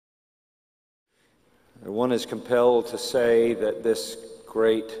One is compelled to say that this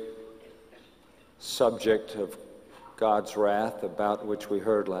great subject of God's wrath, about which we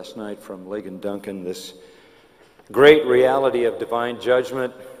heard last night from Ligonier, this great reality of divine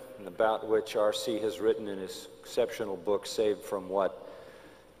judgment, about which R.C. has written in his exceptional book, Saved from What,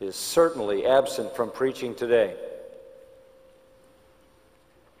 is certainly absent from preaching today.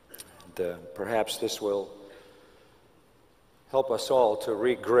 And perhaps this will help us all to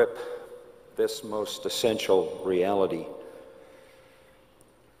re-grip this most essential reality.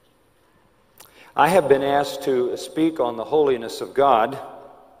 I have been asked to speak on the holiness of God,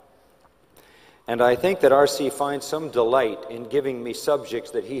 and I think that R.C. finds some delight in giving me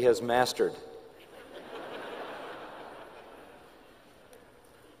subjects that he has mastered.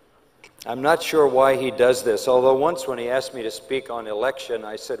 I'm not sure why he does this, although once when he asked me to speak on election,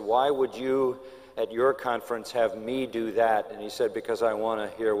 I said, "Why would you at your conference have me do that?" And he said, "Because I want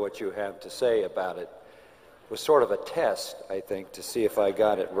to hear what you have to say about it." It was sort of a test, I think, to see if I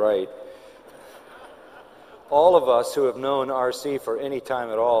got it right. All of us who have known R.C. for any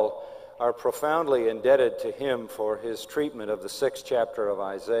time at all are profoundly indebted to him for his treatment of the 6th chapter of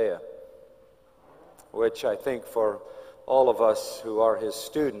Isaiah, which I think for all of us who are his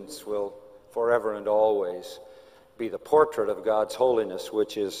students will forever and always be the portrait of God's holiness,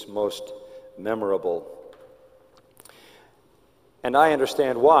 which is most memorable. And I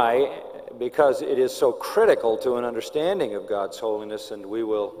understand why, because it is so critical to an understanding of God's holiness, and we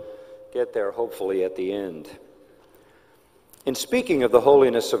will get there hopefully at the end. In speaking of the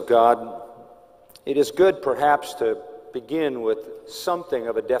holiness of God, it is good perhaps to begin with something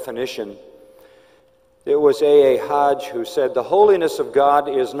of a definition. It was A.A. Hodge who said, "The holiness of God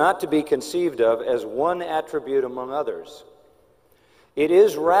is not to be conceived of as one attribute among others. It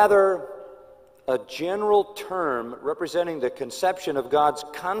is rather a general term representing the conception of God's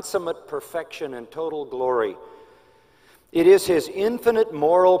consummate perfection and total glory. It is His infinite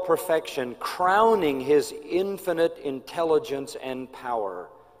moral perfection crowning His infinite intelligence and power."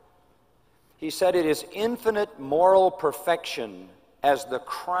 He said it is infinite moral perfection as the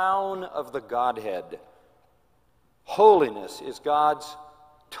crown of the Godhead. Holiness is God's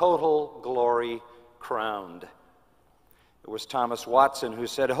total glory crowned. It was Thomas Watson who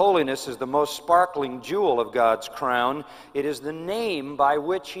said, "Holiness is the most sparkling jewel of God's crown. It is the name by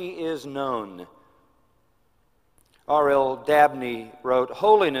which He is known." R.L. Dabney wrote,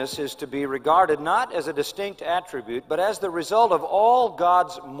 "Holiness is to be regarded not as a distinct attribute, but as the result of all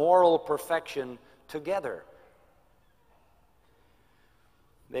God's moral perfection together."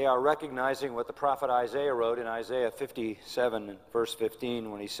 They are recognizing what the prophet Isaiah wrote in Isaiah 57, verse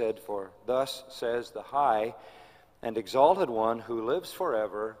 15, when he said, "For thus says the high and exalted one who lives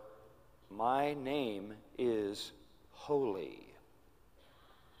forever, my name is holy."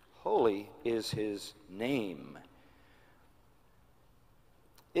 Holy is His name.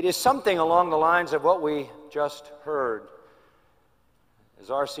 It is something along the lines of what we just heard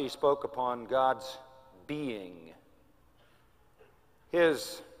as R.C. spoke upon God's being.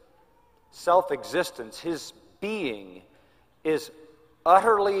 His self-existence, His being, is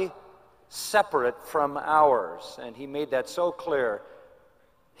utterly separate from ours, and He made that so clear.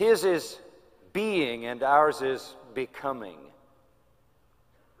 His is being and ours is becoming.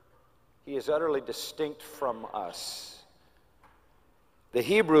 He is utterly distinct from us. The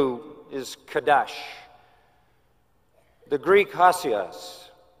Hebrew is kadash, the Greek hasios,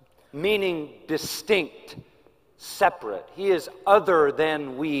 meaning distinct, separate. He is other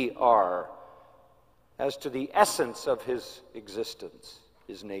than we are as to the essence of His existence,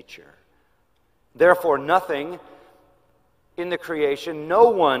 His nature. Therefore, nothing in the creation, no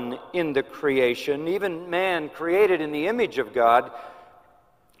one in the creation, even man created in the image of God,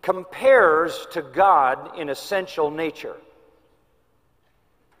 compares to God in essential nature.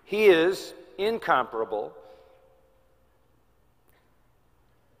 He is incomparable.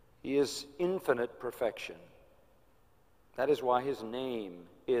 He is infinite perfection. That is why His name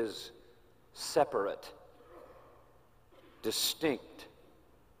is separate, distinct,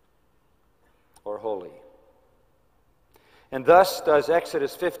 or holy. And thus does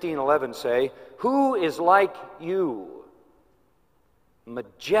Exodus 15:11 say, "Who is like you,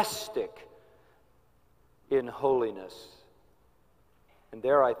 majestic in holiness?" And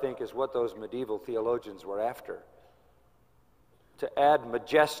there, I think, is what those medieval theologians were after. To add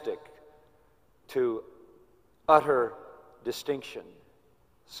majestic to utter distinction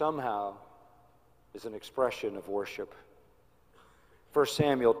somehow is an expression of worship. 1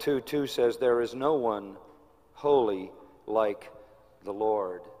 Samuel 2:2 says, "There is no one holy like the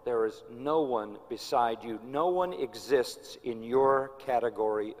Lord." There is no one beside you. No one exists in your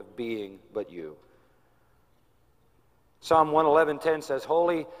category of being but you. Psalm 111:10 says,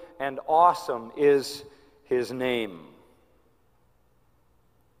 "Holy and awesome is His name."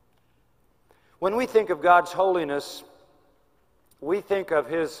 When we think of God's holiness, we think of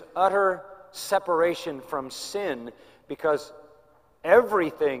His utter separation from sin, because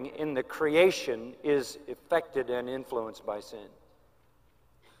everything in the creation is affected and influenced by sin.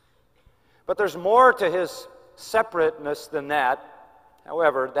 But there's more to His separateness than that.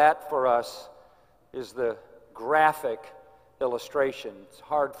 However, that for us is the graphic illustration. It's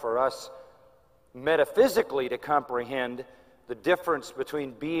hard for us metaphysically to comprehend the difference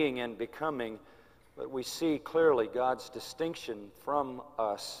between being and becoming, but we see clearly God's distinction from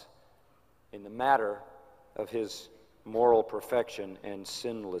us in the matter of His moral perfection and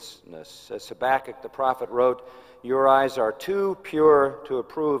sinlessness. As Habakkuk the prophet wrote, "Your eyes are too pure to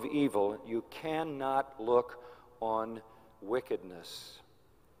approve evil. You cannot look on wickedness."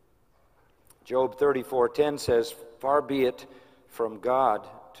 Job 34:10 says, "Far be it from God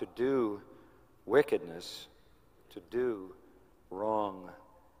to do wickedness, to do wrong."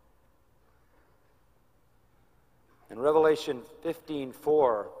 In Revelation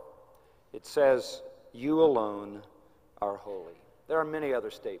 15:4, it says, "You alone are holy." There are many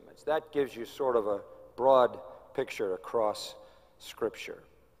other statements. That gives you sort of a broad picture across Scripture.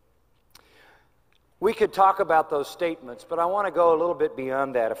 We could talk about those statements, but I want to go a little bit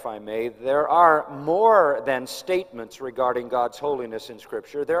beyond that, if I may. There are more than statements regarding God's holiness in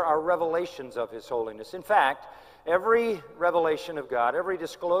Scripture. There are revelations of His holiness. In fact, every revelation of God, every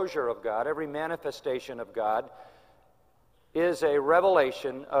disclosure of God, every manifestation of God is a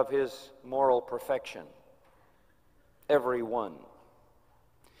revelation of His moral perfection. Every one.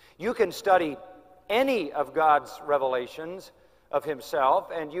 You can study any of God's revelations of Himself,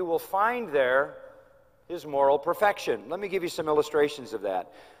 and you will find there His moral perfection. Let me give you some illustrations of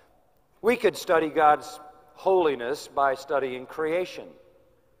that. We could study God's holiness by studying creation.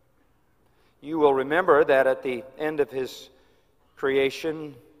 You will remember that at the end of His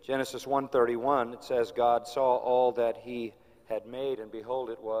creation, Genesis 1:31, it says, "God saw all that He had made, and behold,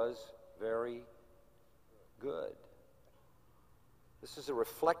 it was very good." This is a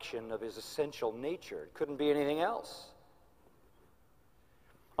reflection of His essential nature. It couldn't be anything else.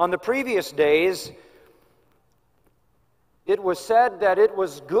 On the previous days, it was said that it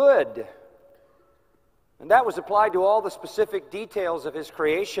was good. And that was applied to all the specific details of His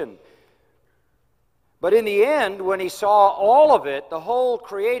creation. But in the end, when He saw all of it, the whole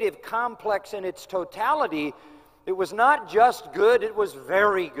creative complex in its totality, it was not just good, it was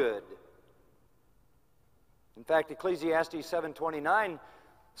very good. In fact, Ecclesiastes 7:29,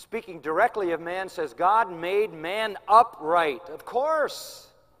 speaking directly of man, says, "God made man upright." Of course.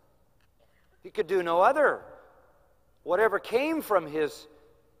 He could do no other. Whatever came from His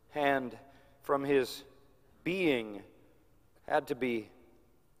hand, from His being, had to be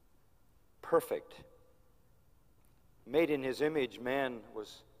perfect. Made in His image, man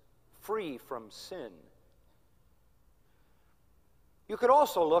was free from sin. You could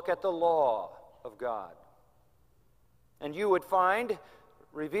also look at the law of God, and you would find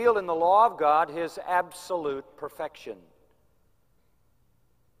revealed in the law of God His absolute perfection.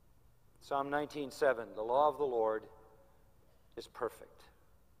 Psalm 19:7, "The law of the Lord is perfect."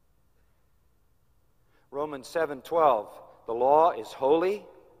 Romans 7:12, "The law is holy,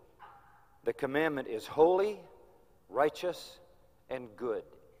 the commandment is holy, righteous, and good."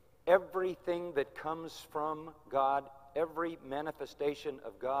 Everything that comes from God, every manifestation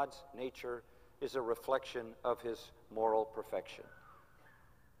of God's nature, is a reflection of His moral perfection.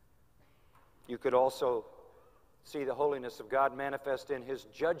 You could also see the holiness of God manifest in His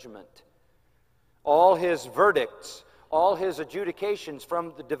judgment. All His verdicts, all His adjudications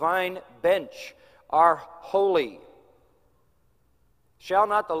from the divine bench are holy. Shall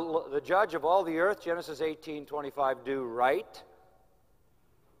not the judge of all the earth, Genesis 18:25, do right?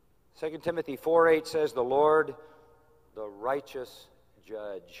 2 Timothy 4:8 says, "The Lord, the righteous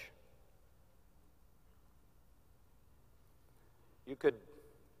judge." You could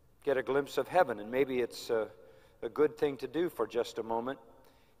get a glimpse of heaven, and maybe it's a good thing to do for just a moment.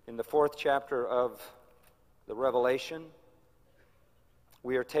 In the 4th chapter of the Revelation,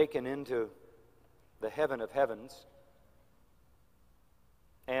 we are taken into the heaven of heavens.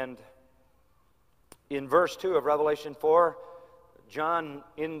 And in verse 2 of Revelation 4, John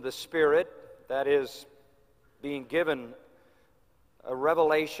in the Spirit, that is, being given a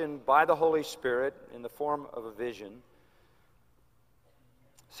revelation by the Holy Spirit in the form of a vision,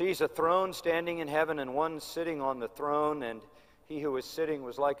 sees a throne standing in heaven and one sitting on the throne, and he who was sitting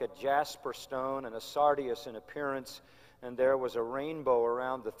was like a jasper stone and a sardius in appearance, and there was a rainbow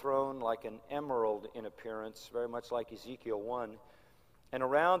around the throne like an emerald in appearance, very much like Ezekiel 1. And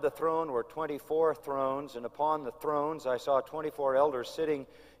around the throne were 24 thrones, and upon the thrones I saw 24 elders sitting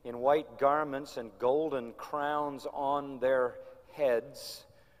in white garments and golden crowns on their heads.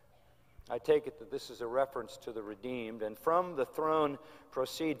 I take it that this is a reference to the redeemed. And from the throne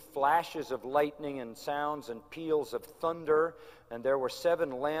proceed flashes of lightning and sounds and peals of thunder. And there were 7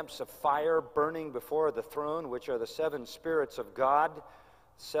 lamps of fire burning before the throne, which are the 7 spirits of God.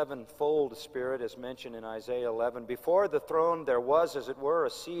 Sevenfold Spirit, as mentioned in Isaiah 11. Before the throne there was, as it were, a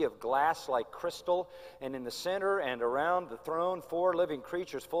sea of glass like crystal, and in the center and around the throne 4 living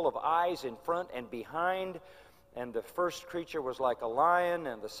creatures full of eyes in front and behind. And the first creature was like a lion,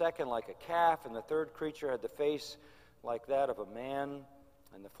 and the second like a calf, and the third creature had the face like that of a man,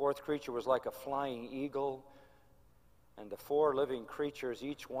 and the fourth creature was like a flying eagle. And the 4 living creatures,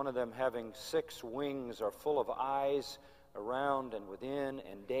 each one of them having 6 wings, are full of eyes around and within,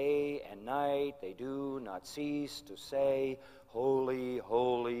 and day and night they do not cease to say, Holy,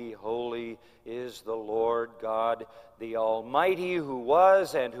 holy, holy is the Lord God, the Almighty, who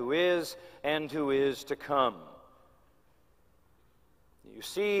was and who is to come. You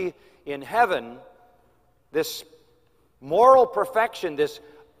see in heaven this moral perfection, this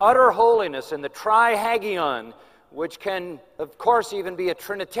utter holiness, and the trihagion, which can, of course, even be a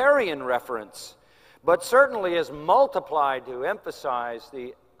Trinitarian reference, but certainly is multiplied to emphasize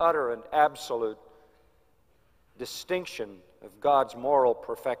the utter and absolute distinction of God's moral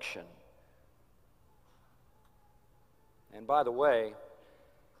perfection. And by the way,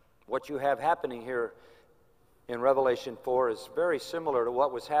 what you have happening here in Revelation 4 is very similar to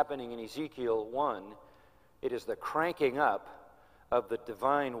what was happening in Ezekiel 1. It is the cranking up of the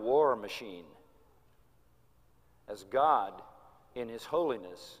divine war machine as God, in His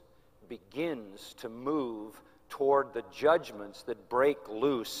holiness, begins to move toward the judgments that break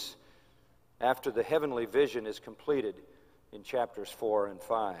loose after the heavenly vision is completed in chapters 4 and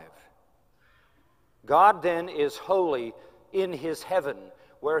 5. God then is holy in His heaven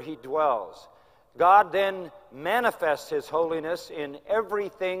where He dwells. God then manifests His holiness in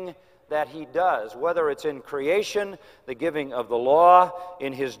everything that He does, whether it's in creation, the giving of the law,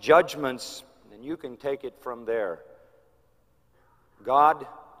 in His judgments, and you can take it from there. God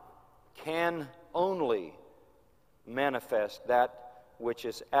can only manifest that which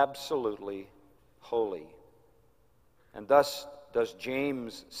is absolutely holy. And thus does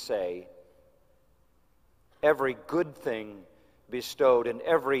James say, every good thing bestowed and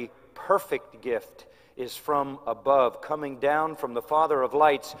every perfect gift is from above, coming down from the Father of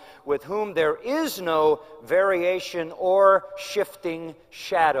lights, with whom there is no variation or shifting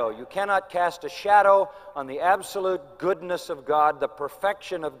shadow. You cannot cast a shadow on the absolute goodness of God, the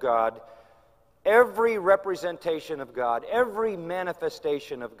perfection of God. Every representation of God, every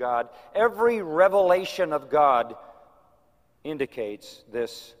manifestation of God, every revelation of God indicates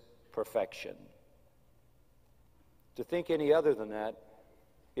this perfection. To think any other than that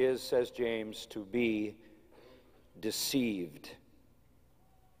is, says James, to be deceived.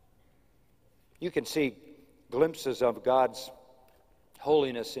 You can see glimpses of God's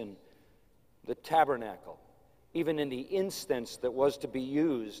holiness in the tabernacle, even in the incense that was to be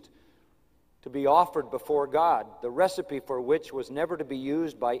used, to be offered before God, the recipe for which was never to be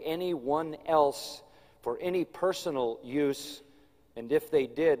used by anyone else for any personal use, and if they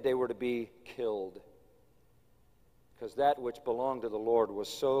did, they were to be killed. Because that which belonged to the Lord was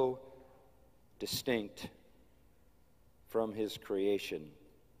so distinct from His creation.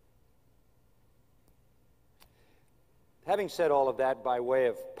 Having said all of that by way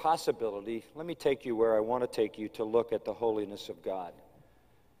of possibility, let me take you where I want to take you to look at the holiness of God.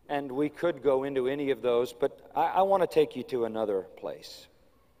 And we could go into any of those, but I want to take you to another place.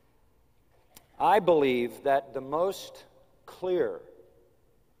 I believe that the most clear,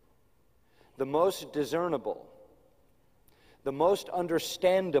 the most discernible, the most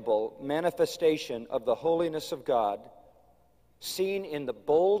understandable manifestation of the holiness of God, seen in the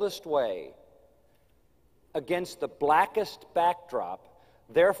boldest way, against the blackest backdrop,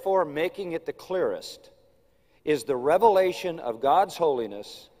 therefore making it the clearest, is the revelation of God's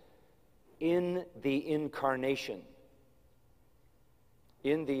holiness in the incarnation.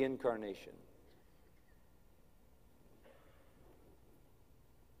 In the incarnation.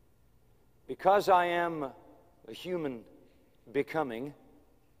 Because I am a human becoming,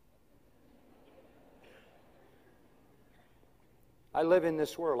 I live in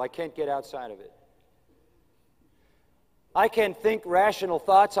this world. I can't get outside of it. I can think rational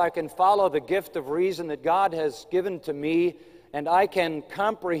thoughts. I can follow the gift of reason that God has given to me and I can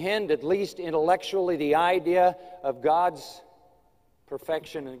comprehend, at least intellectually, the idea of God's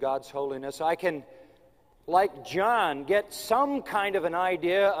perfection and God's holiness. I can, like John, get some kind of an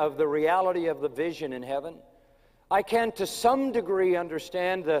idea of the reality of the vision in heaven. I can, to some degree,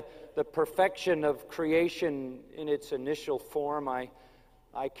 understand the perfection of creation in its initial form. I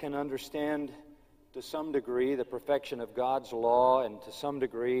can understand, to some degree, the perfection of God's law, and to some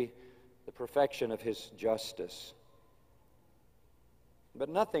degree, the perfection of His justice. But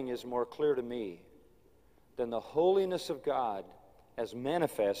nothing is more clear to me than the holiness of God as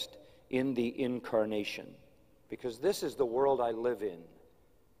manifest in the incarnation. Because this is the world I live in.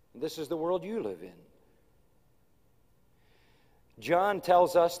 This is the world you live in. John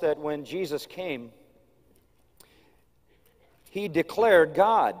tells us that when Jesus came, He declared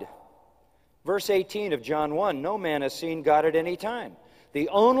God. Verse 18 of John 1, no man has seen God at any time. The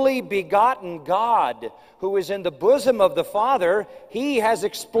only begotten God who is in the bosom of the Father, He has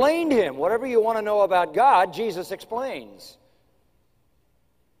explained Him. Whatever you want to know about God, Jesus explains.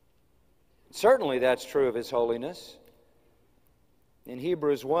 Certainly that's true of His holiness. In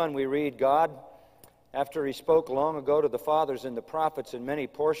Hebrews 1 we read, God, after He spoke long ago to the fathers and the prophets in many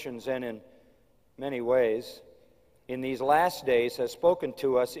portions and in many ways, in these last days has spoken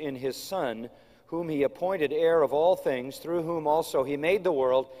to us in His Son, whom He appointed heir of all things, through whom also He made the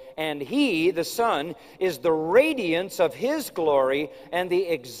world. And He, the Son, is the radiance of His glory and the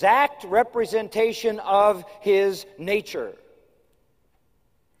exact representation of His nature.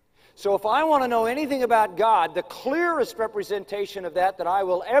 So if I want to know anything about God, the clearest representation of that I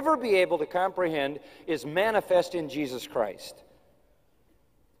will ever be able to comprehend is manifest in Jesus Christ.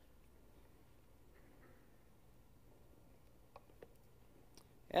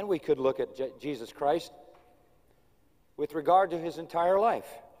 And we could look at Jesus Christ with regard to His entire life.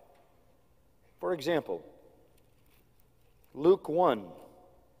 For example, Luke 1.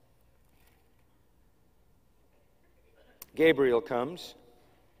 Gabriel comes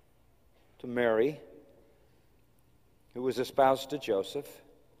to Mary, who was espoused to Joseph,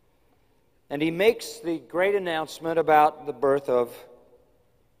 and he makes the great announcement about the birth of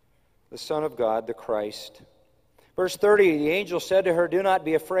the Son of God, the Christ. Verse 30, the angel said to her, do not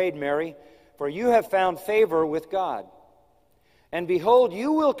be afraid, Mary, for you have found favor with God. And behold,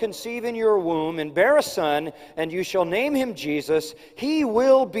 you will conceive in your womb and bear a son, and you shall name him Jesus. He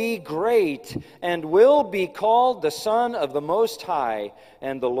will be great and will be called the Son of the Most High.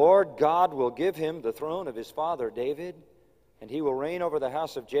 And the Lord God will give him the throne of his father David, and he will reign over the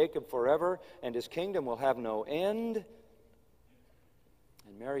house of Jacob forever, and his kingdom will have no end.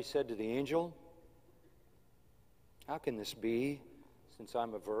 And Mary said to the angel, how can this be, since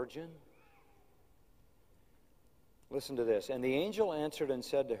I'm a virgin? Listen to this. And the angel answered and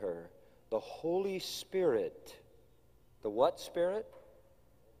said to her, the Holy Spirit, the what Spirit?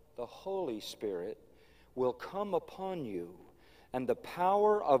 The Holy Spirit will come upon you, and the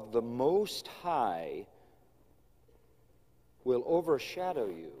power of the Most High will overshadow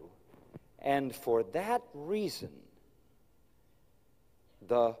you. And for that reason,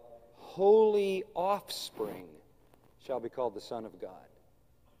 the holy offspring shall be called the Son of God.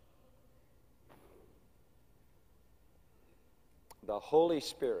 The Holy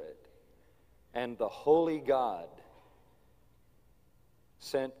Spirit and the Holy God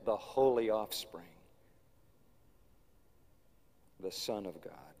sent the holy offspring, the Son of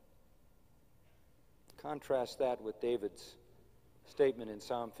God. Contrast that with David's statement in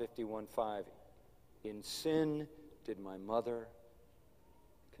Psalm 51:5. In sin did my mother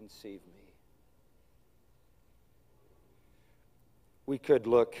conceive me. We could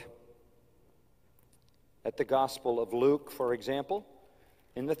look at the Gospel of Luke, for example,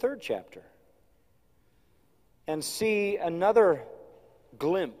 in the 3rd chapter, and see another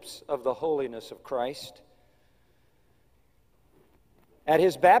glimpse of the holiness of Christ at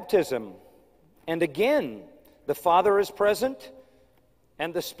His baptism. And again, the Father is present,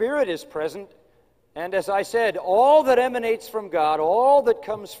 and the Spirit is present, and as I said, all that emanates from God, all that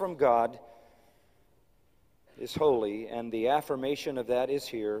comes from God, is holy, and the affirmation of that is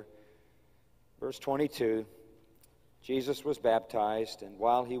here. Verse 22, Jesus was baptized, and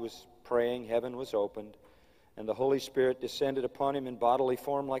while He was praying, heaven was opened, and the Holy Spirit descended upon Him in bodily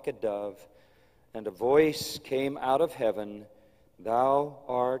form like a dove, and a voice came out of heaven, Thou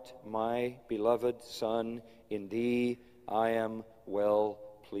art my beloved Son, in Thee I am well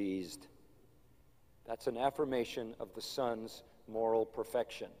pleased. That's an affirmation of the Son's moral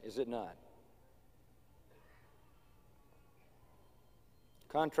perfection, is it not?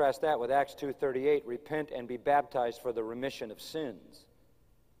 Contrast that with Acts 2:38, repent and be baptized for the remission of sins,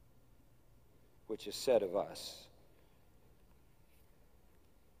 which is said of us.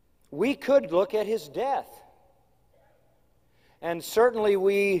 we could look at his death. And certainly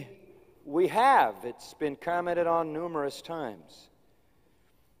we have. It's been commented on numerous times.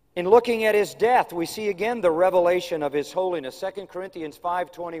 In looking at his death, we see again the revelation of his holiness. 2 Corinthians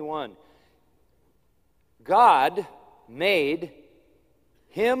 5:21. God made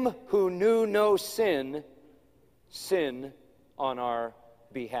him who knew no sin, sin on our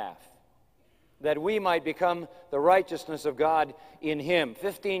behalf, that we might become the righteousness of God in him.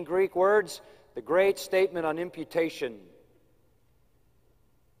 15 Greek words, the great statement on imputation.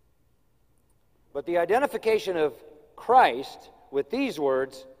 But the identification of Christ with these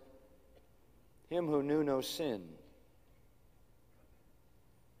words, him who knew no sin,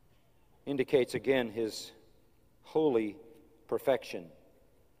 indicates again his holy perfection.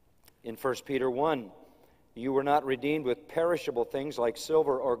 In 1 Peter 1, you were not redeemed with perishable things like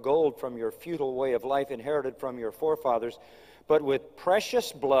silver or gold from your futile way of life inherited from your forefathers, but with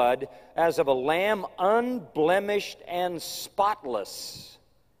precious blood as of a lamb unblemished and spotless,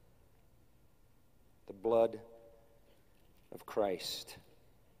 the blood of Christ.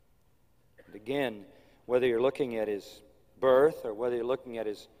 And again, whether you're looking at his birth or whether you're looking at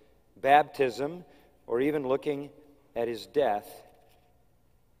his baptism or even looking at his death,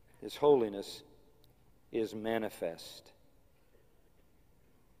 his holiness is manifest.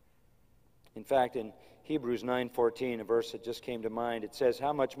 In fact, in Hebrews 9:14, a verse that just came to mind, it says,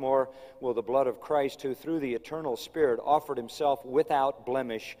 how much more will the blood of Christ, who through the eternal Spirit offered himself without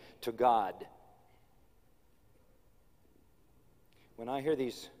blemish to God. When I hear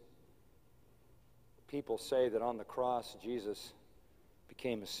these people say that on the cross Jesus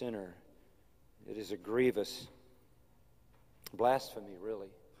became a sinner, it is a grievous blasphemy, really.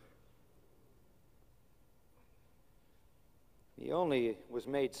 He only was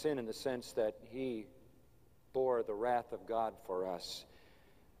made sin in the sense that he bore the wrath of God for us.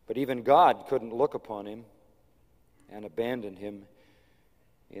 But even God couldn't look upon him and abandon him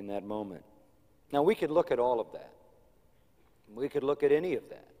in that moment. Now, we could look at all of that. We could look at any of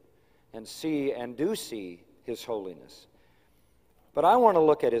that and see and do see his holiness. But I want to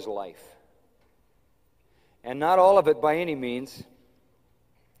look at his life. And not all of it by any means.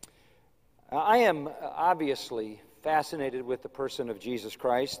 I am obviously fascinated with the person of Jesus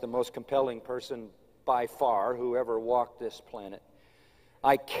Christ, the most compelling person by far who ever walked this planet.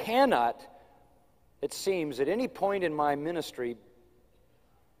 I cannot, it seems, at any point in my ministry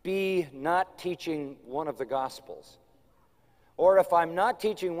be not teaching one of the Gospels. Or if I'm not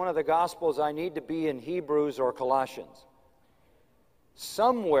teaching one of the Gospels, I need to be in Hebrews or Colossians.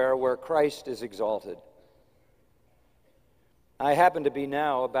 Somewhere where Christ is exalted. I happen to be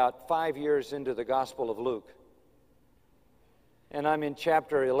now about 5 years into the Gospel of Luke. And I'm in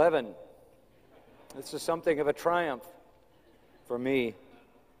chapter 11. This is something of a triumph for me.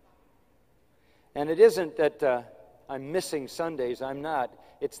 And it isn't that I'm missing Sundays. I'm not.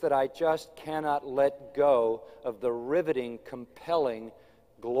 It's that I just cannot let go of the riveting, compelling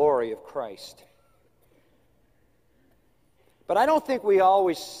glory of Christ. But I don't think we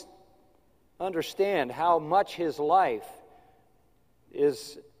always understand how much his life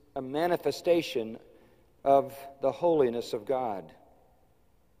is a manifestation of the holiness of God.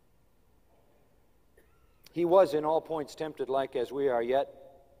 He was in all points tempted like as we are, yet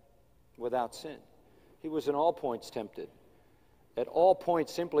without sin. He was in all points tempted. At all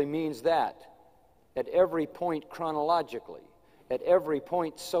points simply means that. At every point chronologically. At every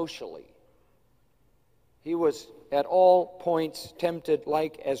point socially. He was at all points tempted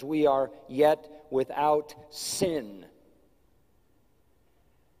like as we are, yet without sin.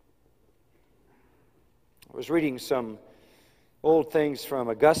 I was reading some old things from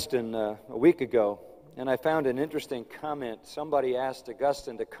Augustine a week ago, and I found an interesting comment. Somebody asked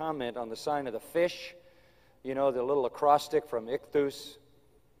Augustine to comment on the sign of the fish, you know, the little acrostic from Ichthus,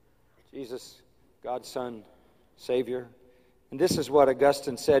 Jesus, God's Son, Savior. And this is what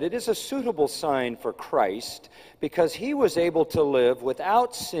Augustine said: it is a suitable sign for Christ because he was able to live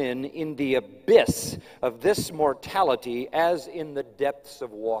without sin in the abyss of this mortality as in the depths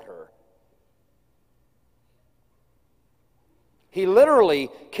of water. He literally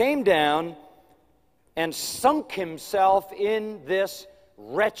came down and sunk himself in this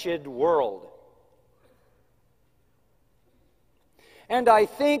wretched world. And I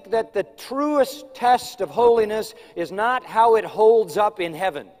think that the truest test of holiness is not how it holds up in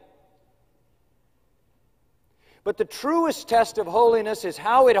heaven. But the truest test of holiness is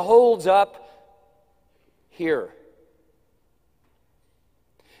how it holds up here.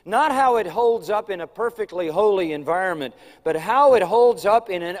 Not how it holds up in a perfectly holy environment, but how it holds up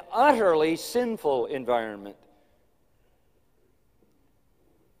in an utterly sinful environment.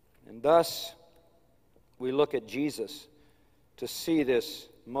 And thus, we look at Jesus to see this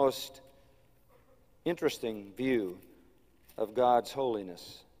most interesting view of God's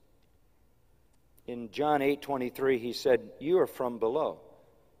holiness. In John 8:23, he said, "You are from below.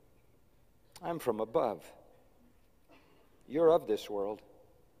 I'm from above. You're of this world,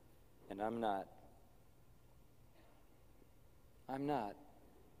 and I'm not. I'm not."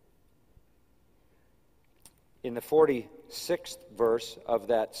 In the 46th verse of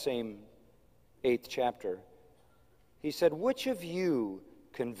that same 8th chapter, he said, "Which of you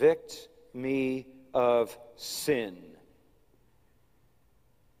convicts me of sin?"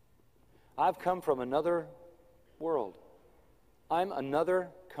 I've come from another world. I'm another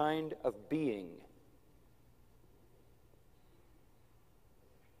kind of being.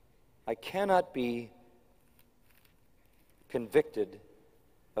 I cannot be convicted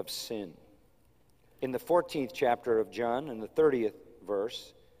of sin. In the 14th chapter of John, in the 30th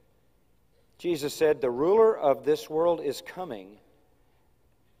verse, Jesus said, "The ruler of this world is coming."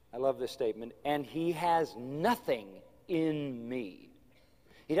 I love this statement. "And he has nothing in me."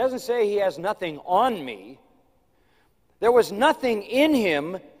 He doesn't say he has nothing on me. There was nothing in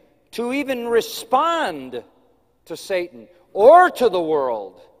him to even respond to Satan or to the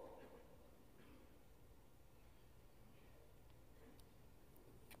world.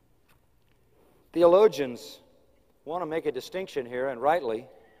 Theologians want to make a distinction here, and rightly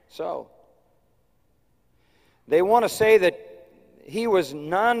so. They want to say that he was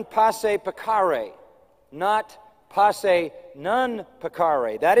non passe peccare, not passe non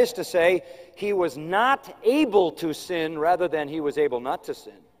peccare. That is to say, he was not able to sin rather than he was able not to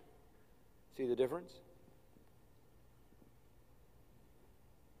sin. See the difference?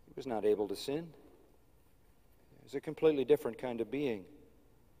 He was not able to sin. He was a completely different kind of being.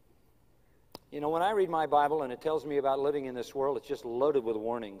 You know, when I read my Bible and it tells me about living in this world, it's just loaded with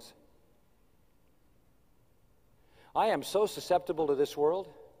warnings. I am so susceptible to this world.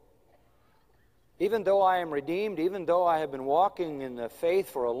 Even though I am redeemed, even though I have been walking in the faith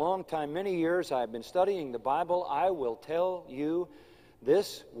for a long time, many years, I have been studying the Bible, I will tell you,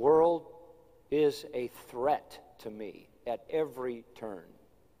 this world is a threat to me at every turn.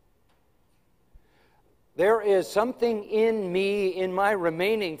 There is something in me, in my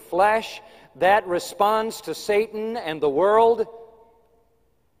remaining flesh, that responds to Satan and the world.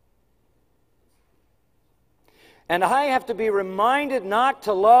 And I have to be reminded not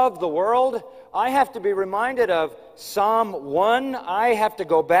to love the world. I have to be reminded of Psalm 1. I have to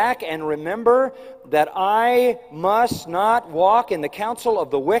go back and remember that I must not walk in the counsel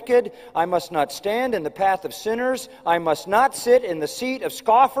of the wicked. I must not stand in the path of sinners. I must not sit in the seat of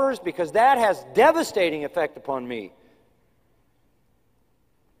scoffers, because that has devastating effect upon me.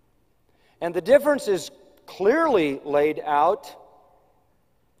 And the difference is clearly laid out,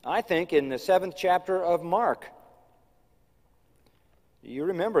 I think, in the 7th chapter of Mark. You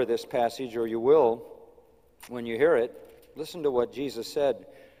remember this passage, or you will when you hear it. Listen to what Jesus said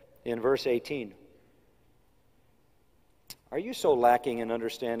in verse 18. "Are you so lacking in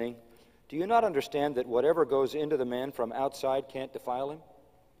understanding? Do you not understand that whatever goes into the man from outside can't defile him?"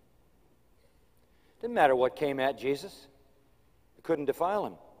 Didn't matter what came at Jesus. It couldn't defile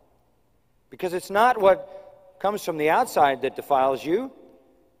him. Because it's not what comes from the outside that defiles you.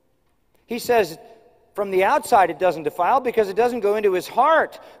 He says, from the outside it doesn't defile because it doesn't go into his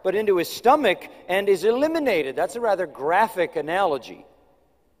heart, but into his stomach and is eliminated. That's a rather graphic analogy.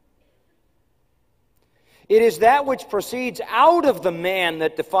 It is that which proceeds out of the man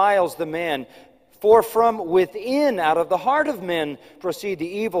that defiles the man. For from within, out of the heart of men, proceed the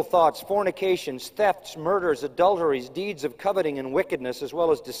evil thoughts, fornications, thefts, murders, adulteries, deeds of coveting and wickedness, as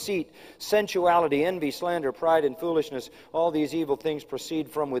well as deceit, sensuality, envy, slander, pride, and foolishness. All these evil things proceed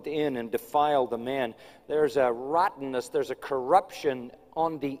from within and defile the man. There's a rottenness, there's a corruption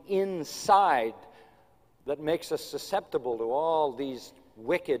on the inside that makes us susceptible to all these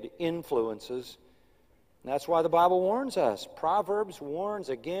wicked influences. And that's why the Bible warns us. Proverbs warns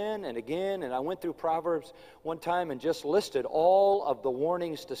again and again. And I went through Proverbs one time and just listed all of the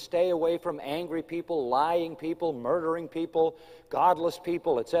warnings to stay away from angry people, lying people, murdering people, godless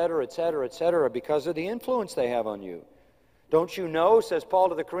people, etc., etc., etc., because of the influence they have on you. Don't you know, says Paul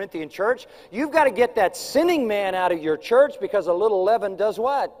to the Corinthian church, you've got to get that sinning man out of your church, because a little leaven does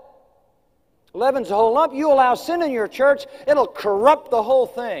what? Leaven's a whole lump. You allow sin in your church, it'll corrupt the whole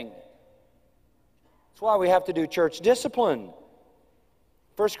thing. That's why we have to do church discipline.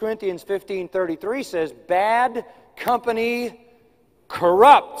 1 Corinthians 15:33 says, bad company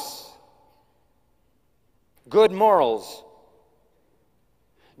corrupts good morals.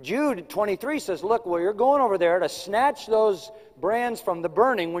 Jude 23 says, look, well, you're going over there to snatch those brands from the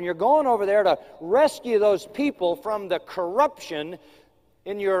burning, when you're going over there to rescue those people from the corruption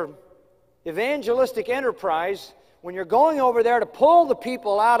in your evangelistic enterprise, when you're going over there to pull the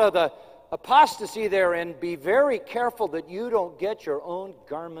people out of the apostasy they're in, be very careful that you don't get your own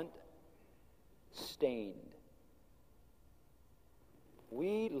garment stained.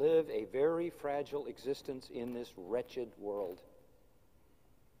 We live a very fragile existence in this wretched world.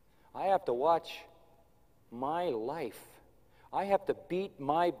 I have to watch my life. I have to beat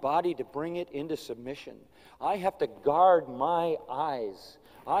my body to bring it into submission. I have to guard my eyes.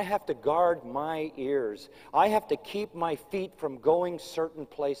 I have to guard my ears. I have to keep my feet from going certain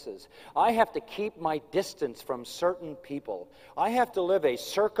places. I have to keep my distance from certain people. I have to live a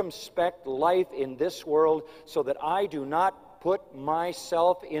circumspect life in this world so that I do not put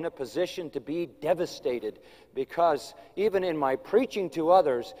myself in a position to be devastated, because even in my preaching to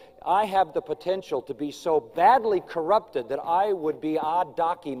others, I have the potential to be so badly corrupted that I would be ad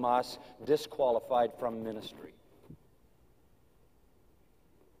dokimas, disqualified from ministry.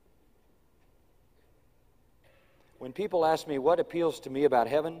 When people ask me what appeals to me about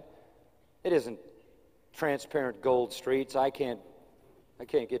heaven, it isn't transparent gold streets. I can't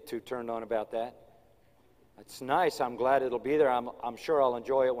get too turned on about that. It's nice. I'm glad it'll be there. I'm sure I'll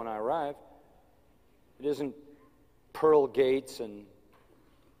enjoy it when I arrive. It isn't pearl gates and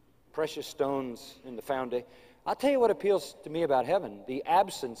precious stones in the foundation. I'll tell you what appeals to me about heaven: the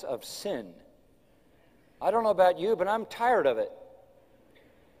absence of sin. I don't know about you, but I'm tired of it.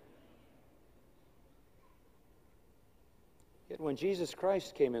 Yet when Jesus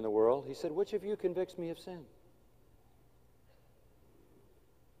Christ came in the world, he said, "Which of you convicts me of sin?"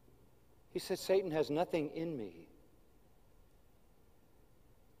 He said, "Satan has nothing in me."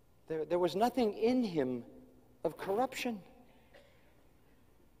 There was nothing in him of corruption.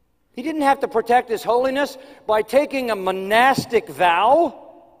 He didn't have to protect his holiness by taking a monastic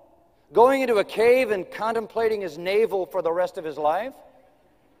vow, going into a cave and contemplating his navel for the rest of his life.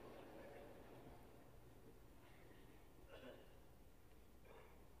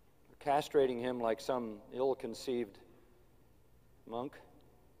 Castrating him like some ill-conceived monk.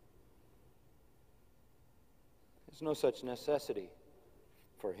 There's no such necessity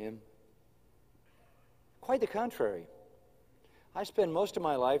for him. Quite the contrary. I spend most of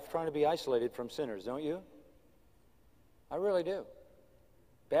my life trying to be isolated from sinners, don't you? I really do.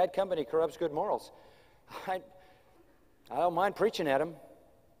 Bad company corrupts good morals. I don't mind preaching at them.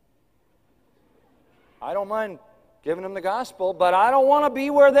 I don't mind giving them the gospel, but I don't want to be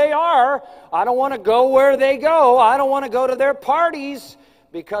where they are. I don't want to go where they go. I don't want to go to their parties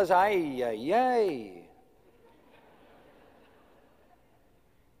because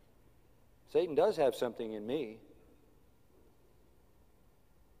Satan does have something in me.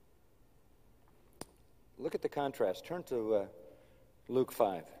 Look at the contrast. Turn to Luke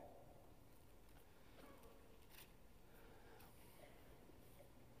 5.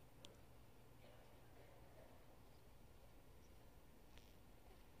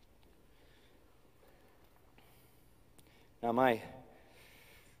 Now my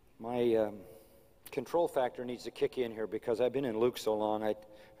control factor needs to kick in here because I've been in Luke so long,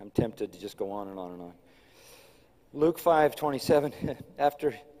 I'm tempted to just go on and on and on. Luke 5:27,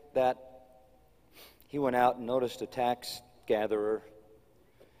 after that, he went out and noticed a tax gatherer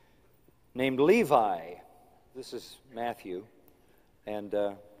named Levi. This is Matthew. And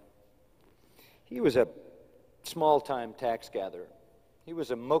he was a small-time tax gatherer. He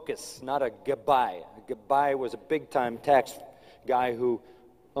was a mokis, not a gabai. A gabai was a big-time tax guy who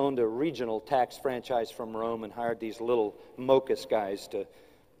owned a regional tax franchise from Rome and hired these little mokis guys to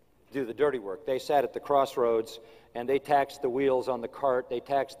do the dirty work. They sat at the crossroads and they taxed the wheels on the cart. They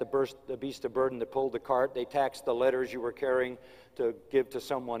taxed the beast of burden that pulled the cart. They taxed the letters you were carrying to give to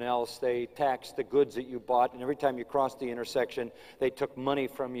someone else. They taxed the goods that you bought. And every time you crossed the intersection, they took money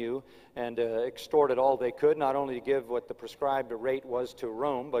from you and extorted all they could, not only to give what the prescribed rate was to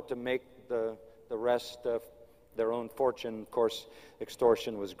Rome, but to make the rest their own fortune. Of course,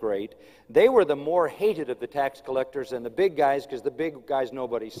 extortion was great. They were the more hated of the tax collectors than the big guys, because the big guys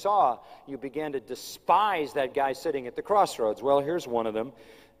nobody saw. You began to despise that guy sitting at the crossroads. Well, here's one of them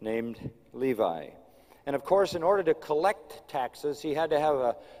named Levi. And of course, in order to collect taxes, he had to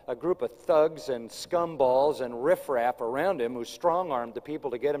have a group of thugs and scumballs and riffraff around him who strong-armed the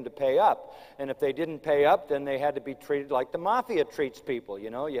people to get him to pay up. And if they didn't pay up, then they had to be treated like the mafia treats people. You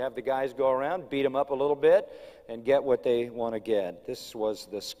know, you have the guys go around, beat them up a little bit, and get what they want to get. This was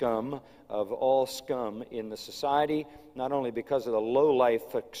the scum of all scum in the society, not only because of the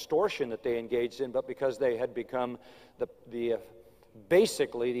low-life extortion that they engaged in, but because they had become the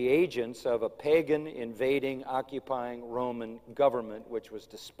basically the agents of a pagan, invading, occupying Roman government, which was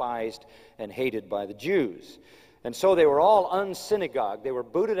despised and hated by the Jews. And so they were all unsynagogued. They were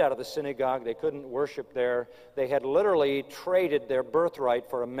booted out of the synagogue. They couldn't worship there. They had literally traded their birthright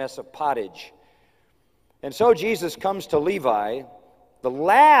for a mess of pottage. And so Jesus comes to Levi, the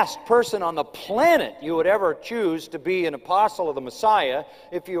last person on the planet you would ever choose to be an apostle of the Messiah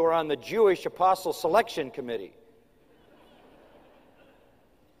if you were on the Jewish Apostle Selection Committee.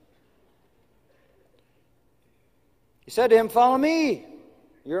 He said to him, "Follow me.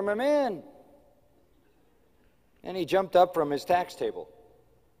 You're my man." And he jumped up from his tax table.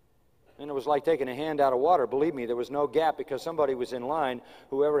 And it was like taking a hand out of water. Believe me, there was no gap because somebody was in line.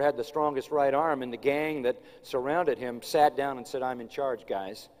 Whoever had the strongest right arm in the gang that surrounded him sat down and said, "I'm in charge,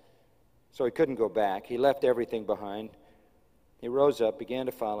 guys." So he couldn't go back. He left everything behind. He rose up, began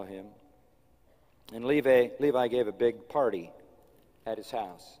to follow him. And Levi gave a big party at his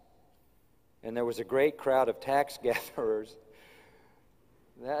house. And there was a great crowd of tax gatherers.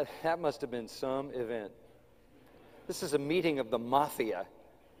 That must have been some event. This is a meeting of the mafia.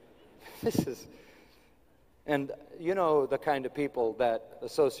 And you know the kind of people that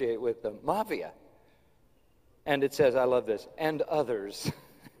associate with the mafia. And it says, I love this, and others.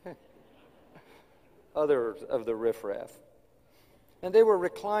 Others of the riffraff. And they were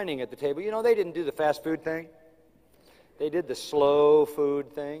reclining at the table. You know, they didn't do the fast food thing. They did the slow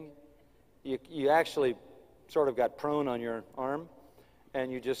food thing. You actually sort of got prone on your arm,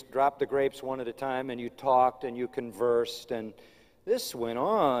 and you just dropped the grapes one at a time, and you talked, and you conversed, and this went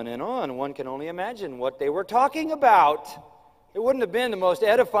on and on. One can only imagine what they were talking about. It wouldn't have been the most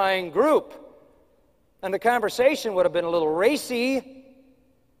edifying group, and the conversation would have been a little racy.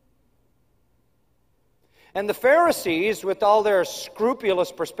 And the Pharisees, with all their scrupulous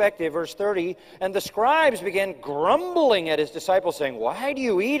perspective, verse 30, and the scribes began grumbling at his disciples, saying, "Why do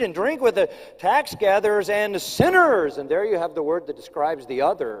you eat and drink with the tax gatherers and sinners?" And there you have the word that describes the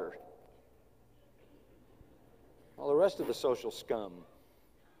other. All the rest of the social scum.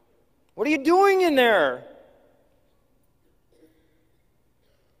 What are you doing in there?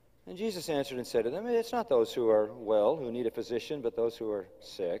 And Jesus answered and said to them, "It's not those who are well who need a physician, but those who are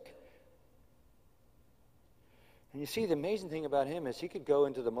sick." And you see, the amazing thing about him is he could go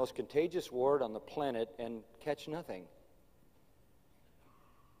into the most contagious ward on the planet and catch nothing.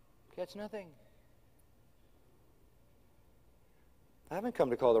 Catch nothing. I haven't come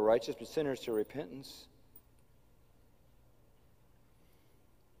to call the righteous, but sinners to repentance.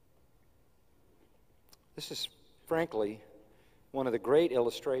 This is, frankly, one of the great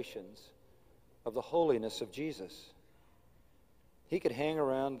illustrations of the holiness of Jesus. He could hang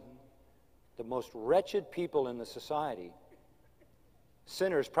around the most wretched people in the society.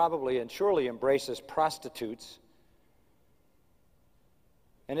 Sinners probably and surely embrace as prostitutes.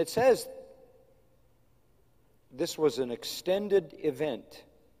 And it says this was an extended event.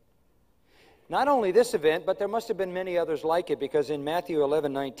 Not only this event, but there must have been many others like it, because in Matthew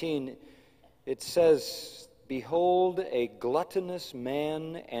 11:19 it says, "Behold, a gluttonous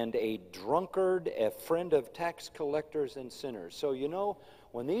man and a drunkard, a friend of tax collectors and sinners." So you know,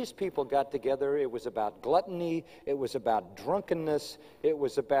 when these people got together, it was about gluttony, it was about drunkenness, it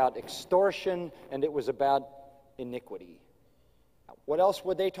was about extortion, and it was about iniquity. What else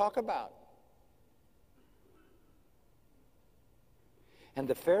would they talk about? And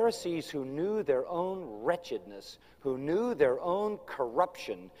the Pharisees, who knew their own wretchedness, who knew their own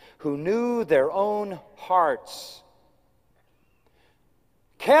corruption, who knew their own hearts,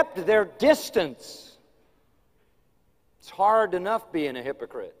 kept their distance. It's hard enough being a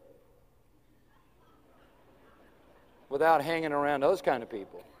hypocrite without hanging around those kind of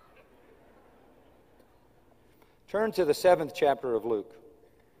people. Turn to the 7th chapter of Luke.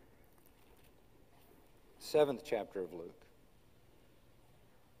 7th chapter of Luke.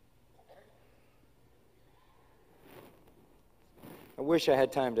 I wish I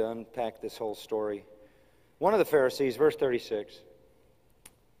had time to unpack this whole story. One of the Pharisees, verse 36,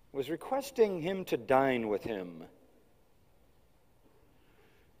 was requesting him to dine with him.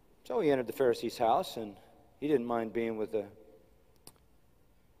 So he entered the Pharisee's house, and he didn't mind being with a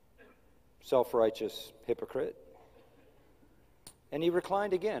self-righteous hypocrite. And he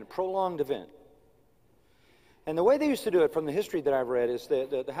reclined again, prolonged event. And the way they used to do it, from the history that I've read, is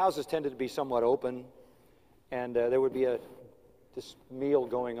that the houses tended to be somewhat open, and there would be this meal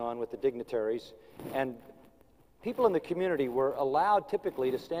going on with the dignitaries, and people in the community were allowed typically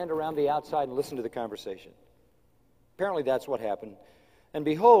to stand around the outside and listen to the conversation. Apparently that's what happened. And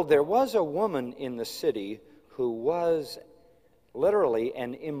behold, there was a woman in the city who was literally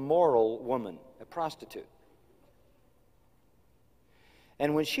an immoral woman, a prostitute.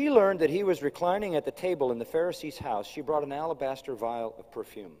 And when she learned that he was reclining at the table in the Pharisee's house, she brought an alabaster vial of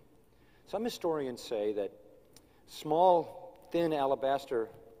perfume. Some historians say that small, thin alabaster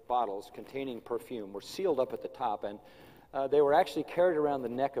bottles containing perfume were sealed up at the top, and they were actually carried around the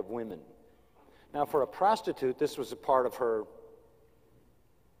neck of women. Now, for a prostitute, this was a part of her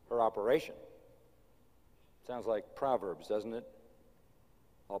operation. Sounds like Proverbs, doesn't it?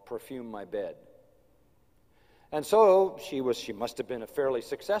 I'll perfume my bed. And so she must have been a fairly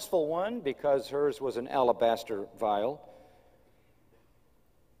successful one, because hers was an alabaster vial.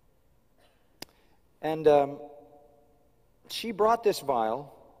 And she brought this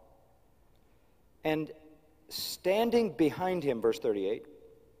vial, and standing behind him, verse 38,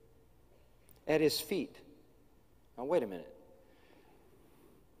 at his feet. Now, wait a minute.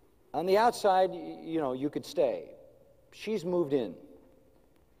 On the outside, you could stay. She's moved in.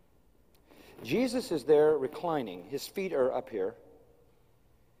 Jesus is there reclining. His feet are up here,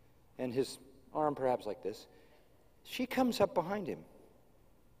 and his arm perhaps like this. She comes up behind him.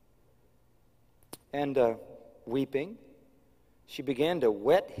 And weeping, she began to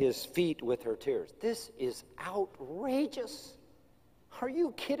wet his feet with her tears. This is outrageous. Are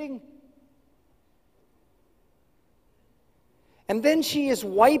you kidding? And then she is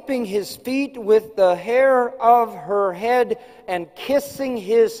wiping his feet with the hair of her head and kissing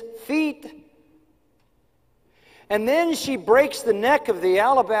his feet. And then she breaks the neck of the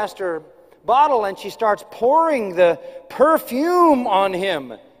alabaster bottle and she starts pouring the perfume on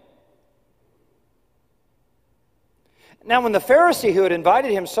him. Now, when the Pharisee who had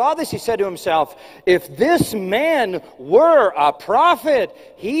invited him saw this, he said to himself, if this man were a prophet,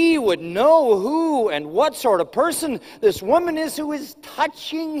 he would know who and what sort of person this woman is who is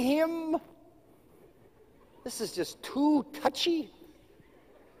touching him. This is just too touchy.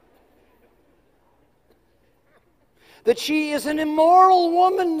 That she is an immoral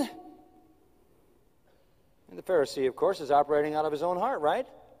woman. And the Pharisee, of course, is operating out of his own heart, right?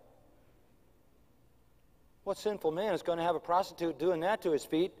 What sinful man is going to have a prostitute doing that to his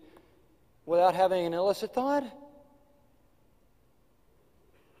feet without having an illicit thought?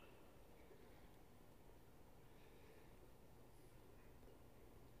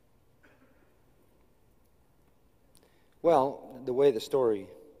 Well, the way the story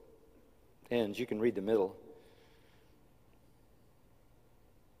ends, you can read the middle.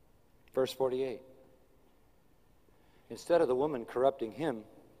 Verse 48. Instead of the woman corrupting him,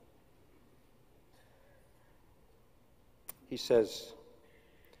 he says,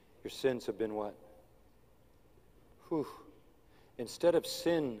 your sins have been what? Whew. Instead of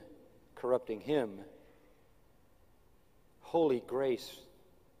sin corrupting him, holy grace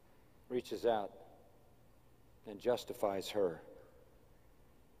reaches out and justifies her.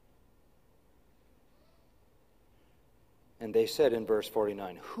 And they said in verse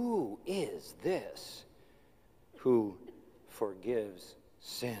 49, who is this who forgives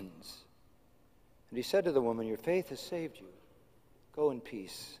sins? And he said to the woman, your faith has saved you. Go in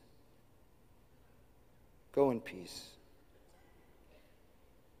peace. Go in peace.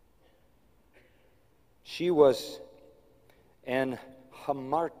 She was an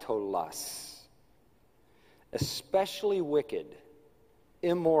hamartolas, especially wicked,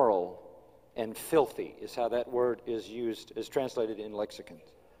 immoral, and filthy is how that word is translated in lexicons.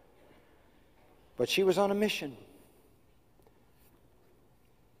 But she was on a mission.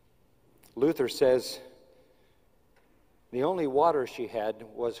 Luther says the only water she had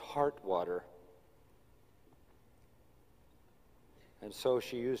was heart water. And so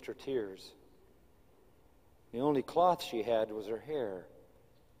she used her tears. The only cloth she had was her hair.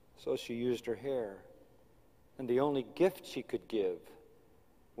 So she used her hair. And the only gift she could give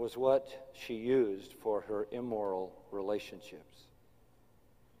was what she used for her immoral relationships.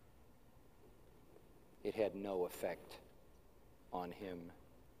 It had no effect on him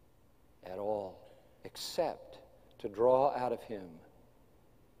at all, except to draw out of him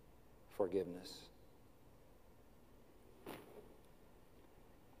forgiveness.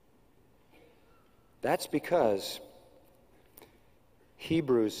 That's because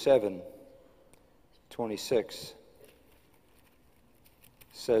Hebrews 7:26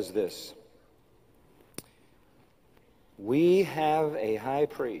 says this. We have a high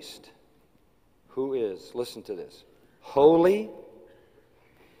priest who is, listen to this, holy,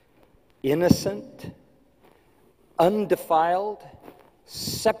 innocent, undefiled,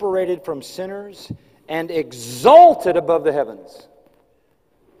 separated from sinners, and exalted above the heavens,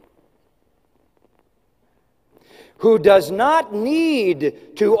 who does not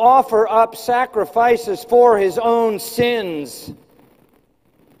need to offer up sacrifices for his own sins,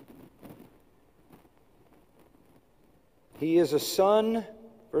 He is a son,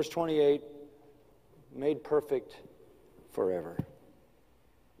 verse 28, made perfect forever.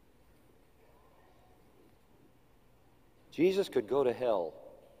 Jesus could go to hell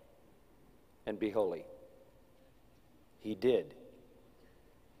and be holy. He did.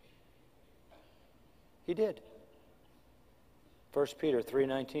 He did. 1 Peter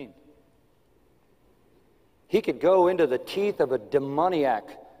 3:19. He could go into the teeth of a demoniac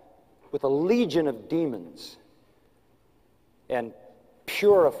with a legion of demons and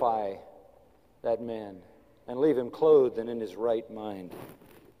purify that man and leave him clothed and in his right mind.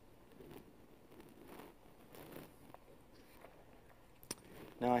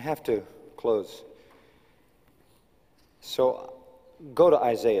 Now I have to close. So go to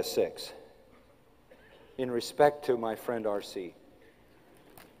Isaiah 6 in respect to my friend R.C.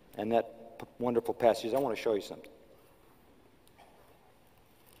 and that wonderful passage. I want to show you something.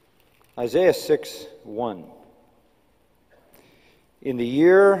 Isaiah 6:1. In the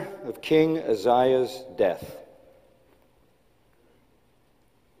year of King Uzziah's death,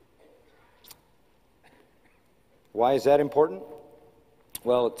 why is that important?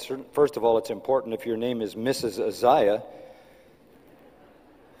 Well, first of all, it's important if your name is Mrs. Uzziah.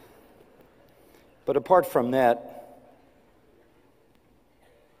 But apart from that,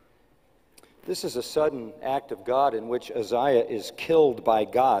 this is a sudden act of God in which Uzziah is killed by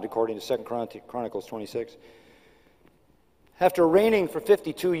God, according to 2 Chronicles 26. After reigning for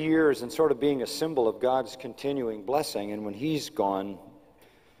 52 years and sort of being a symbol of God's continuing blessing, and when he's gone,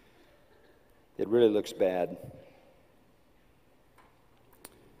 it really looks bad.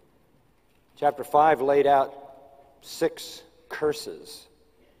 Chapter 5 laid out 6 curses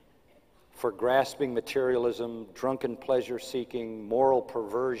for grasping materialism, drunken pleasure-seeking, moral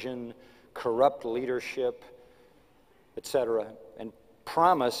perversion, corrupt leadership, etc., and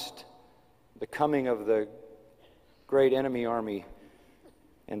promised the coming of the great enemy army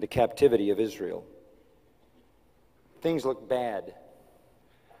and the captivity of Israel. Things look bad.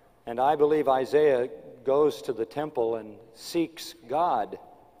 And I believe Isaiah goes to the temple and seeks God.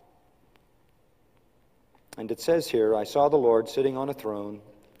 And it says here, I saw the Lord sitting on a throne,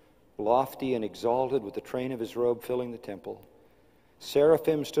 lofty and exalted, with the train of his robe filling the temple.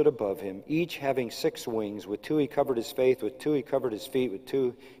 Seraphim stood above him, each having 6 wings. With 2 he covered his face, with 2 he covered his feet, with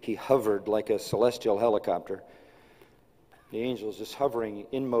 2 he hovered like a celestial helicopter. The angels just hovering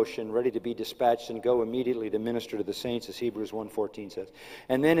in motion, ready to be dispatched and go immediately to minister to the saints, as Hebrews 1:14 says.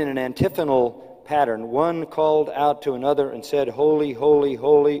 And then in an antiphonal pattern, one called out to another and said, Holy, holy,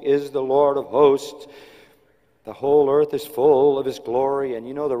 holy is the Lord of hosts. The whole earth is full of his glory. And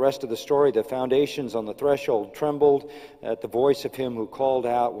you know the rest of the story. The foundations on the threshold trembled at the voice of him who called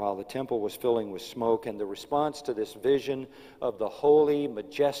out while the temple was filling with smoke. And the response to this vision of the holy,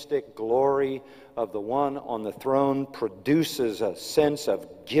 majestic glory of the one on the throne produces a sense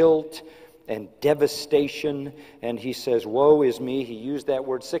of guilt and devastation. And he says, woe is me. He used that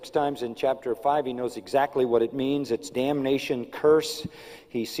word 6 times in chapter 5. He knows exactly what it means. It's damnation, curse.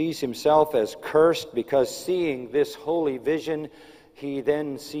 He sees himself as cursed because seeing this holy vision, he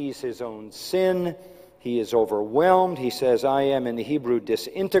then sees his own sin. He is overwhelmed. He says, I am, in the Hebrew,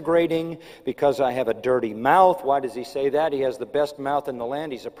 disintegrating because I have a dirty mouth. Why does he say that? He has the best mouth in the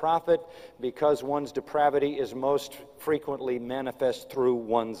land. He's a prophet because one's depravity is most frequently manifest through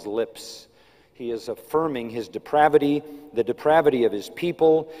one's lips. He is affirming his depravity, the depravity of his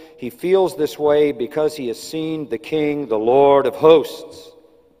people. He feels this way because he has seen the King, the Lord of hosts.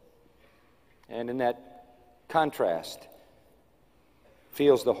 And in that contrast,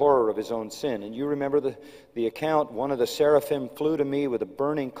 feels the horror of his own sin. And you remember the account, one of the seraphim flew to me with a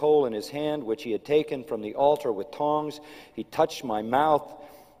burning coal in his hand, which he had taken from the altar with tongs. He touched my mouth,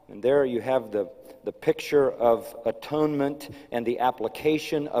 and there you have the picture of atonement and the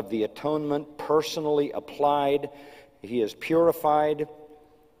application of the atonement personally applied. He is purified.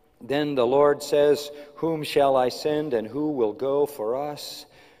 Then the Lord says, whom shall I send and who will go for us?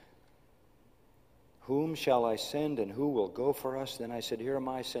 Whom shall I send and who will go for us? Then I said, here am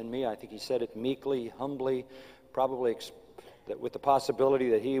I, send me. I think he said it meekly, humbly, probably with the possibility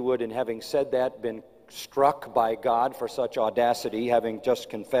that he would, in having said that, been struck by God for such audacity, having just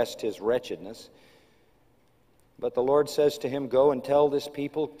confessed his wretchedness. But the Lord says to him, go and tell this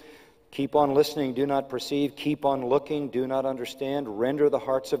people, keep on listening, do not perceive, keep on looking, do not understand, render the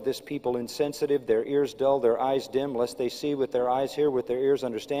hearts of this people insensitive, their ears dull, their eyes dim, lest they see with their eyes, hear with their ears,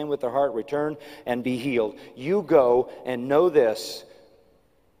 understand with their heart, return, and be healed. You go and know this.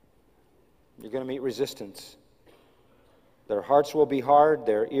 You're going to meet resistance. Their hearts will be hard,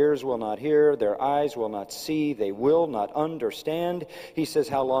 their ears will not hear, their eyes will not see, they will not understand. He says,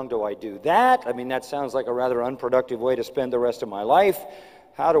 how long do I do that? I mean, that sounds like a rather unproductive way to spend the rest of my life.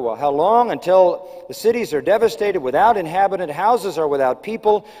 How long? Until the cities are devastated without inhabitant, houses are without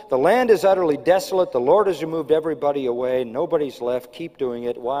people, the land is utterly desolate, the Lord has removed everybody away, nobody's left. Keep doing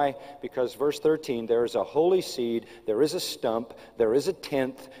it. Why? Because verse 13, there is a holy seed, there is a stump, there is a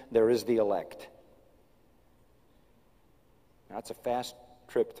tenth, there is the elect. Now, it's a fast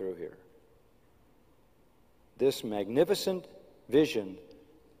trip through here. This magnificent vision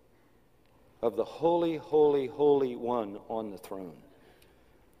of the holy, holy, holy one on the throne.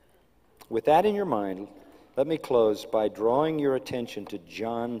 With that in your mind, let me close by drawing your attention to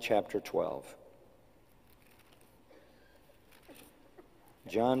John chapter 12.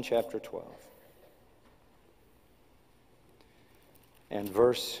 John chapter 12. And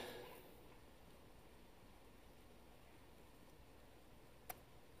verse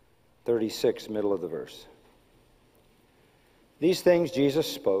 36, middle of the verse. These things Jesus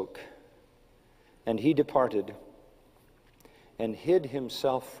spoke, and he departed and hid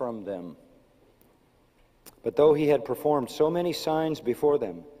himself from them. But though he had performed so many signs before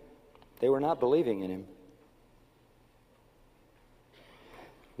them, they were not believing in him.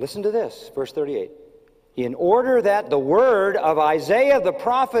 Listen to this, verse 38. In order that the word of Isaiah the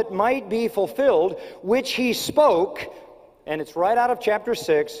prophet might be fulfilled, which he spoke, and it's right out of chapter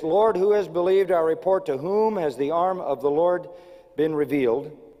 6, Lord, who has believed our report? To whom has the arm of the Lord been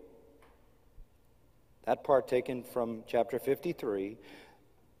revealed? That part taken from chapter 53.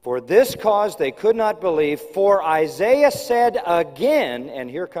 For this cause they could not believe, for Isaiah said again,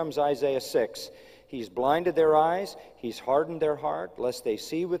 and here comes Isaiah 6, he's blinded their eyes, he's hardened their heart, lest they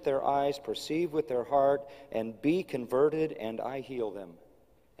see with their eyes, perceive with their heart, and be converted, and I heal them.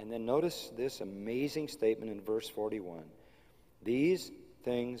 And then notice this amazing statement in verse 41. These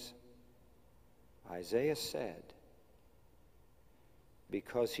things Isaiah said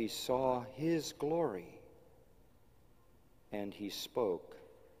because he saw his glory, and he spoke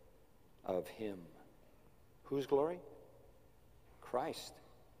of him. Whose glory? Christ.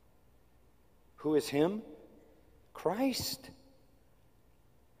 Who is him? Christ.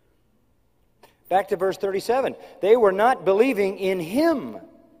 Back to verse 37. They were not believing in him.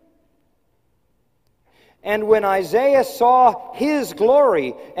 And when Isaiah saw his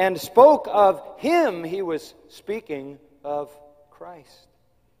glory and spoke of him, he was speaking of Christ.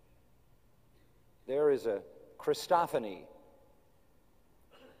 There is a Christophany.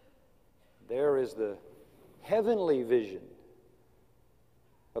 There is the heavenly vision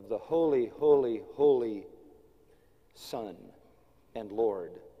of the holy, holy, holy Son and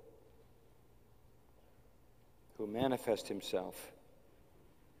Lord who manifests himself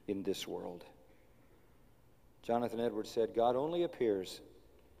in this world. Jonathan Edwards said, God only appears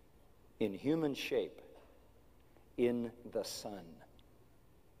in human shape in the Son.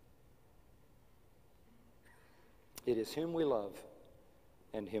 It is him we love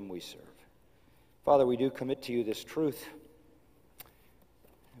and him we serve. Father, we do commit to you this truth.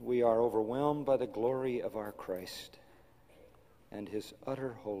 We are overwhelmed by the glory of our Christ and his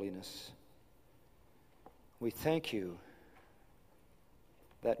utter holiness. We thank you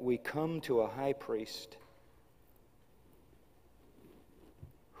that we come to a high priest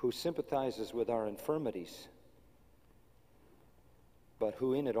who sympathizes with our infirmities, but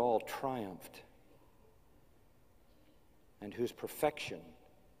who in it all triumphed, and whose perfection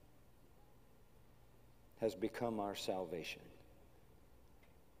has become our salvation.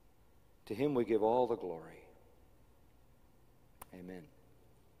 To him we give all the glory. Amen.